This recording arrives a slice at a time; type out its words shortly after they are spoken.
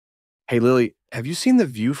Hey Lily, have you seen the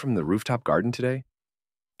view from the rooftop garden today?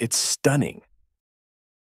 It's stunning.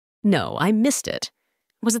 No, I missed it.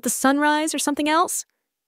 Was it the sunrise or something else?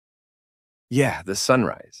 Yeah, the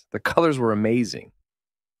sunrise. The colors were amazing.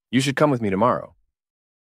 You should come with me tomorrow.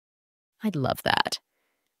 I'd love that.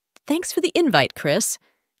 Thanks for the invite, Chris.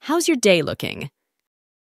 How's your day looking?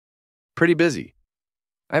 Pretty busy.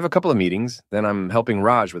 I have a couple of meetings, then I'm helping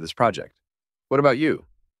Raj with his project. What about you?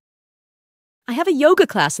 I have a yoga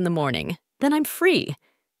class in the morning. Then I'm free.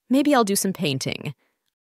 Maybe I'll do some painting.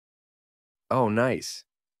 Oh, nice.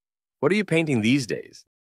 What are you painting these days?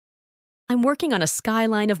 I'm working on a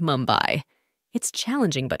skyline of Mumbai. It's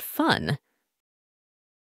challenging but fun.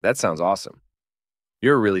 That sounds awesome.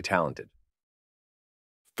 You're really talented.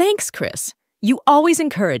 Thanks, Chris. You always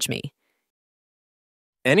encourage me.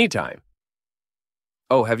 Anytime.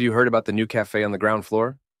 Oh, have you heard about the new cafe on the ground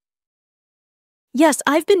floor? Yes,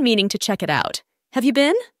 I've been meaning to check it out. Have you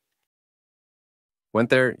been? Went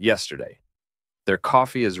there yesterday. Their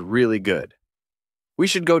coffee is really good. We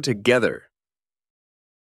should go together.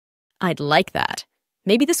 I'd like that.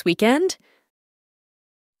 Maybe this weekend?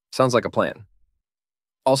 Sounds like a plan.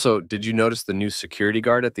 Also, did you notice the new security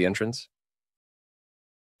guard at the entrance?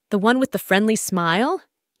 The one with the friendly smile?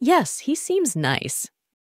 Yes, he seems nice.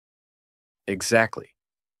 Exactly.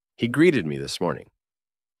 He greeted me this morning.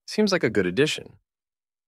 Seems like a good addition.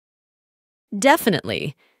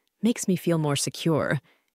 Definitely. Makes me feel more secure.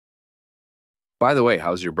 By the way,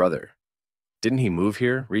 how's your brother? Didn't he move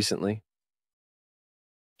here recently?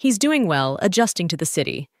 He's doing well, adjusting to the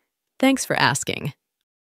city. Thanks for asking.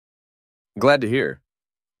 Glad to hear.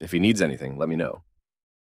 If he needs anything, let me know.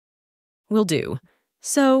 Will do.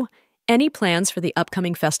 So, any plans for the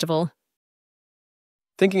upcoming festival?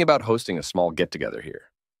 Thinking about hosting a small get-together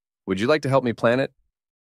here. Would you like to help me plan it?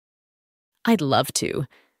 I'd love to.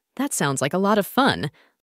 That sounds like a lot of fun.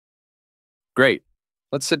 Great.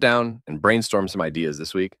 Let's sit down and brainstorm some ideas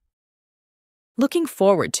this week. Looking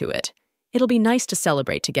forward to it. It'll be nice to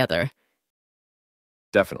celebrate together.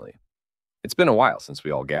 Definitely. It's been a while since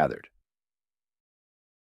we all gathered.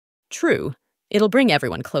 True. It'll bring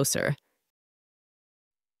everyone closer.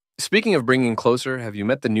 Speaking of bringing closer, have you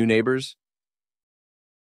met the new neighbors?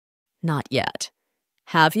 Not yet.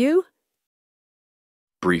 Have you?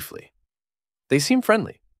 Briefly. They seem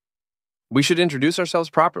friendly. We should introduce ourselves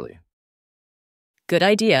properly. Good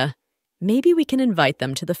idea. Maybe we can invite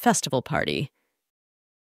them to the festival party.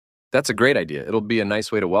 That's a great idea. It'll be a nice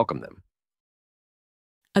way to welcome them.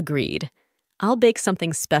 Agreed. I'll bake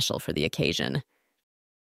something special for the occasion.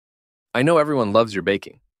 I know everyone loves your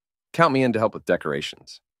baking. Count me in to help with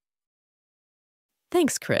decorations.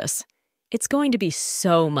 Thanks, Chris. It's going to be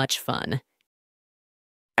so much fun.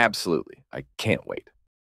 Absolutely. I can't wait.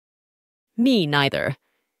 Me neither.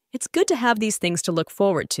 It's good to have these things to look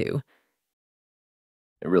forward to.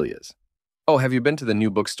 It really is. Oh, have you been to the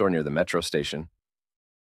new bookstore near the metro station?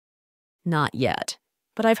 Not yet,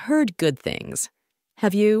 but I've heard good things.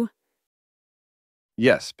 Have you?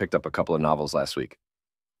 Yes, picked up a couple of novels last week.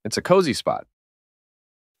 It's a cozy spot.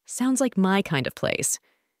 Sounds like my kind of place.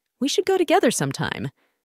 We should go together sometime.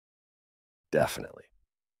 Definitely.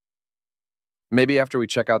 Maybe after we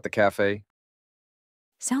check out the cafe?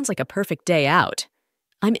 Sounds like a perfect day out.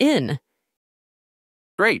 I'm in.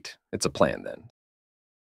 Great. It's a plan then.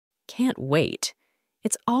 Can't wait.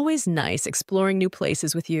 It's always nice exploring new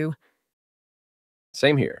places with you.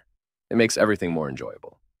 Same here. It makes everything more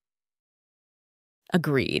enjoyable.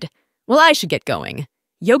 Agreed. Well, I should get going.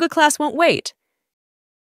 Yoga class won't wait.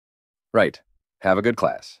 Right. Have a good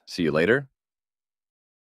class. See you later.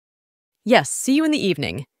 Yes, see you in the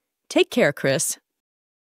evening. Take care, Chris.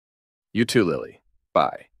 You too, Lily.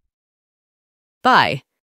 Bye. Bye.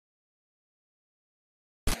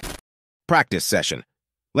 Practice session.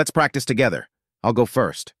 Let's practice together. I'll go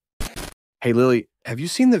first. Hey, Lily, have you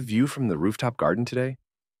seen the view from the rooftop garden today?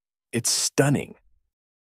 It's stunning.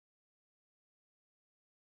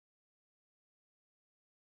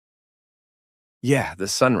 Yeah, the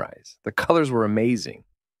sunrise. The colors were amazing.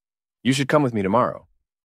 You should come with me tomorrow.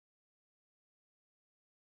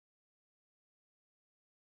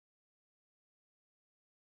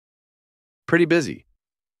 Pretty busy.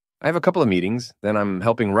 I have a couple of meetings, then I'm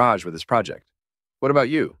helping Raj with his project. What about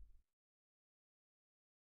you?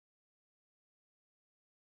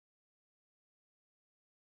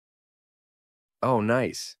 Oh,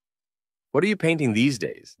 nice. What are you painting these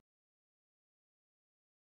days?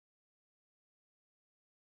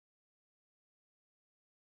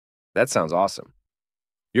 That sounds awesome.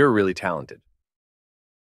 You're really talented.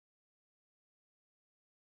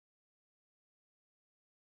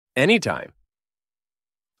 Anytime.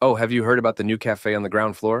 Oh, have you heard about the new cafe on the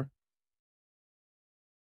ground floor?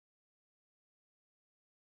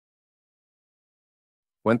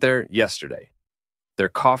 Went there yesterday. Their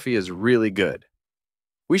coffee is really good.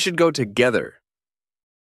 We should go together.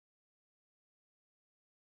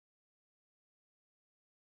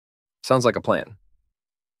 Sounds like a plan.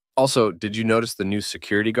 Also, did you notice the new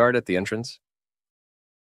security guard at the entrance?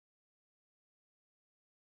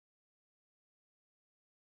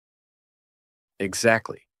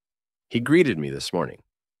 Exactly. He greeted me this morning.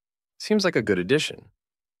 Seems like a good addition.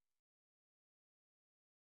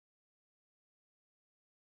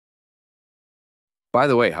 By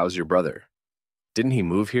the way, how's your brother? Didn't he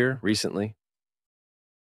move here recently?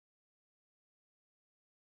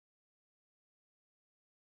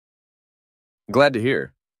 Glad to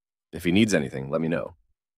hear. If he needs anything, let me know.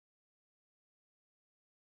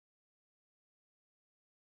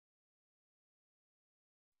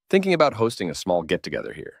 Thinking about hosting a small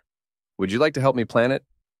get-together here. Would you like to help me plan it?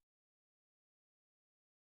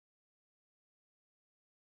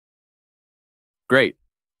 Great.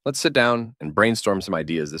 Let's sit down and brainstorm some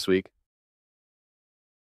ideas this week.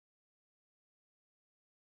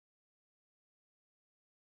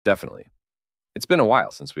 Definitely. It's been a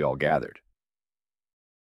while since we all gathered.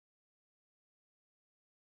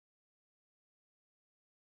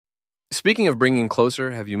 Speaking of bringing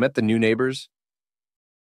closer, have you met the new neighbors?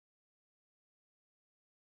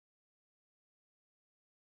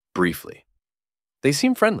 Briefly. They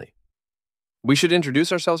seem friendly. We should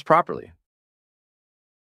introduce ourselves properly.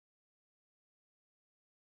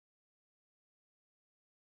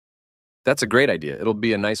 That's a great idea. It'll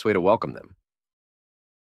be a nice way to welcome them.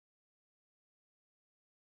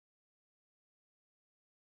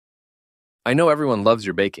 I know everyone loves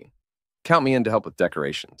your baking. Count me in to help with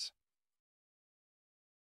decorations.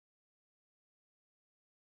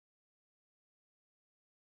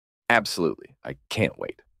 Absolutely. I can't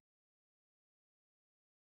wait.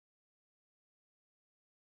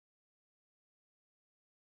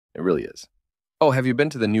 It really is. Oh, have you been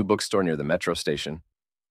to the new bookstore near the metro station?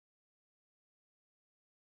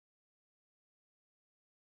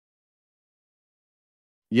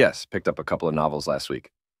 Yes, picked up a couple of novels last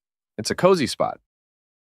week. It's a cozy spot.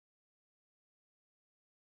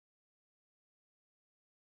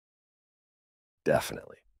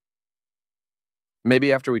 Definitely.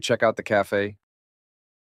 Maybe after we check out the cafe?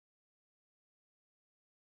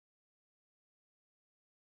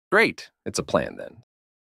 Great. It's a plan then.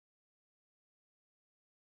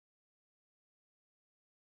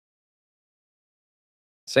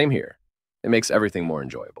 Same here. It makes everything more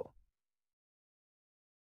enjoyable.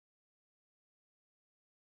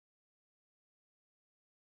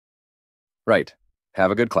 Right.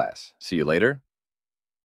 Have a good class. See you later.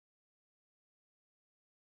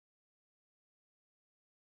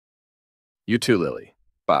 You too, Lily.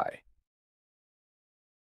 Bye.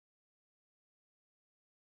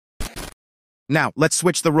 Now, let's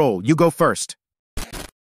switch the role. You go first.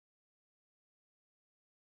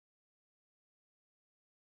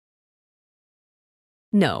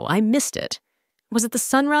 No, I missed it. Was it the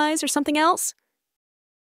sunrise or something else?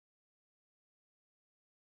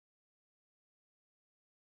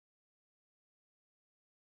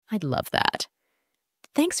 I'd love that.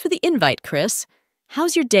 Thanks for the invite, Chris.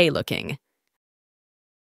 How's your day looking?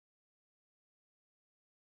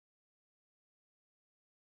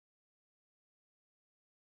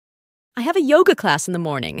 I have a yoga class in the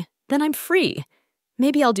morning. Then I'm free.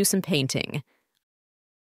 Maybe I'll do some painting.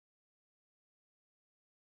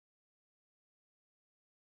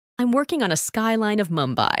 I'm working on a skyline of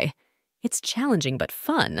Mumbai. It's challenging but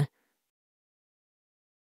fun.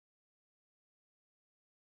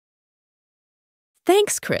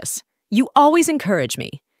 Thanks, Chris. You always encourage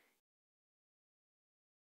me.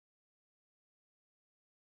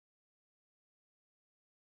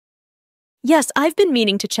 Yes, I've been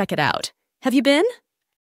meaning to check it out. Have you been?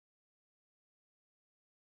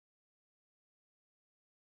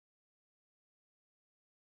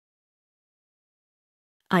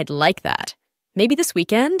 I'd like that. Maybe this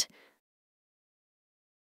weekend?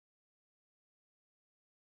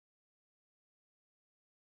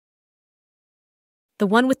 The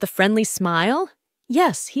one with the friendly smile?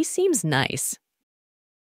 Yes, he seems nice.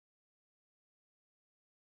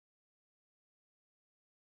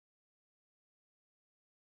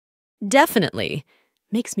 Definitely.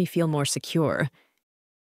 Makes me feel more secure.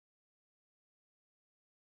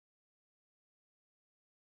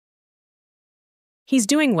 He's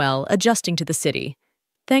doing well, adjusting to the city.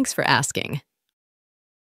 Thanks for asking.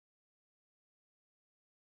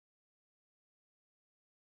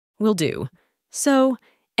 Will do. So,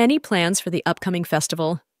 any plans for the upcoming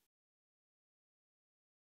festival?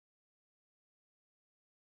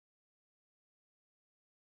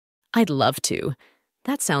 I'd love to.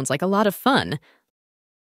 That sounds like a lot of fun.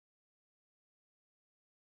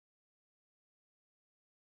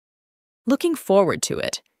 Looking forward to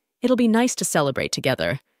it. It'll be nice to celebrate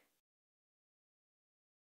together.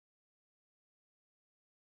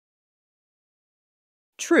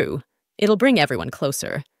 True. It'll bring everyone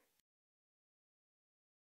closer.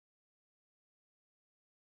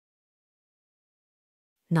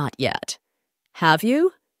 Not yet. Have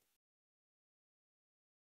you?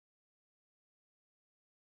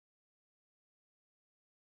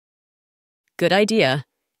 Good idea.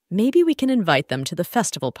 Maybe we can invite them to the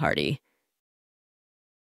festival party.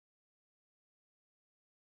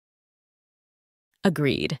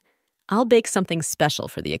 Agreed. I'll bake something special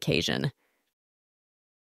for the occasion.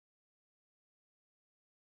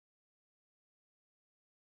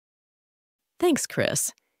 Thanks,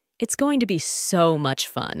 Chris. It's going to be so much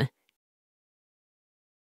fun.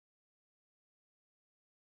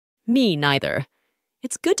 Me neither.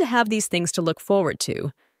 It's good to have these things to look forward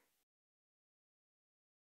to.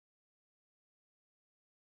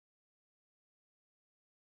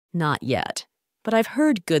 Not yet, but I've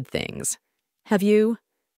heard good things. Have you?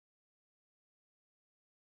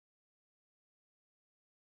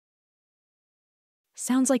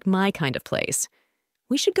 Sounds like my kind of place.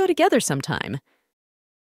 We should go together sometime.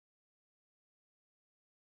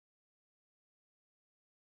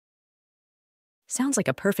 Sounds like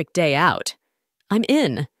a perfect day out. I'm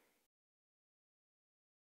in.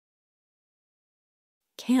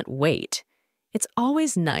 Can't wait. It's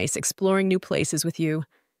always nice exploring new places with you.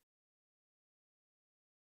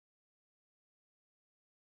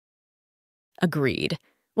 Agreed.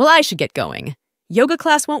 Well, I should get going. Yoga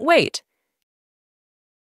class won't wait.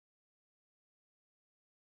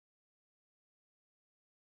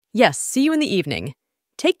 Yes, see you in the evening.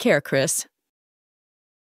 Take care, Chris.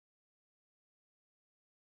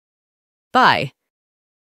 Bye.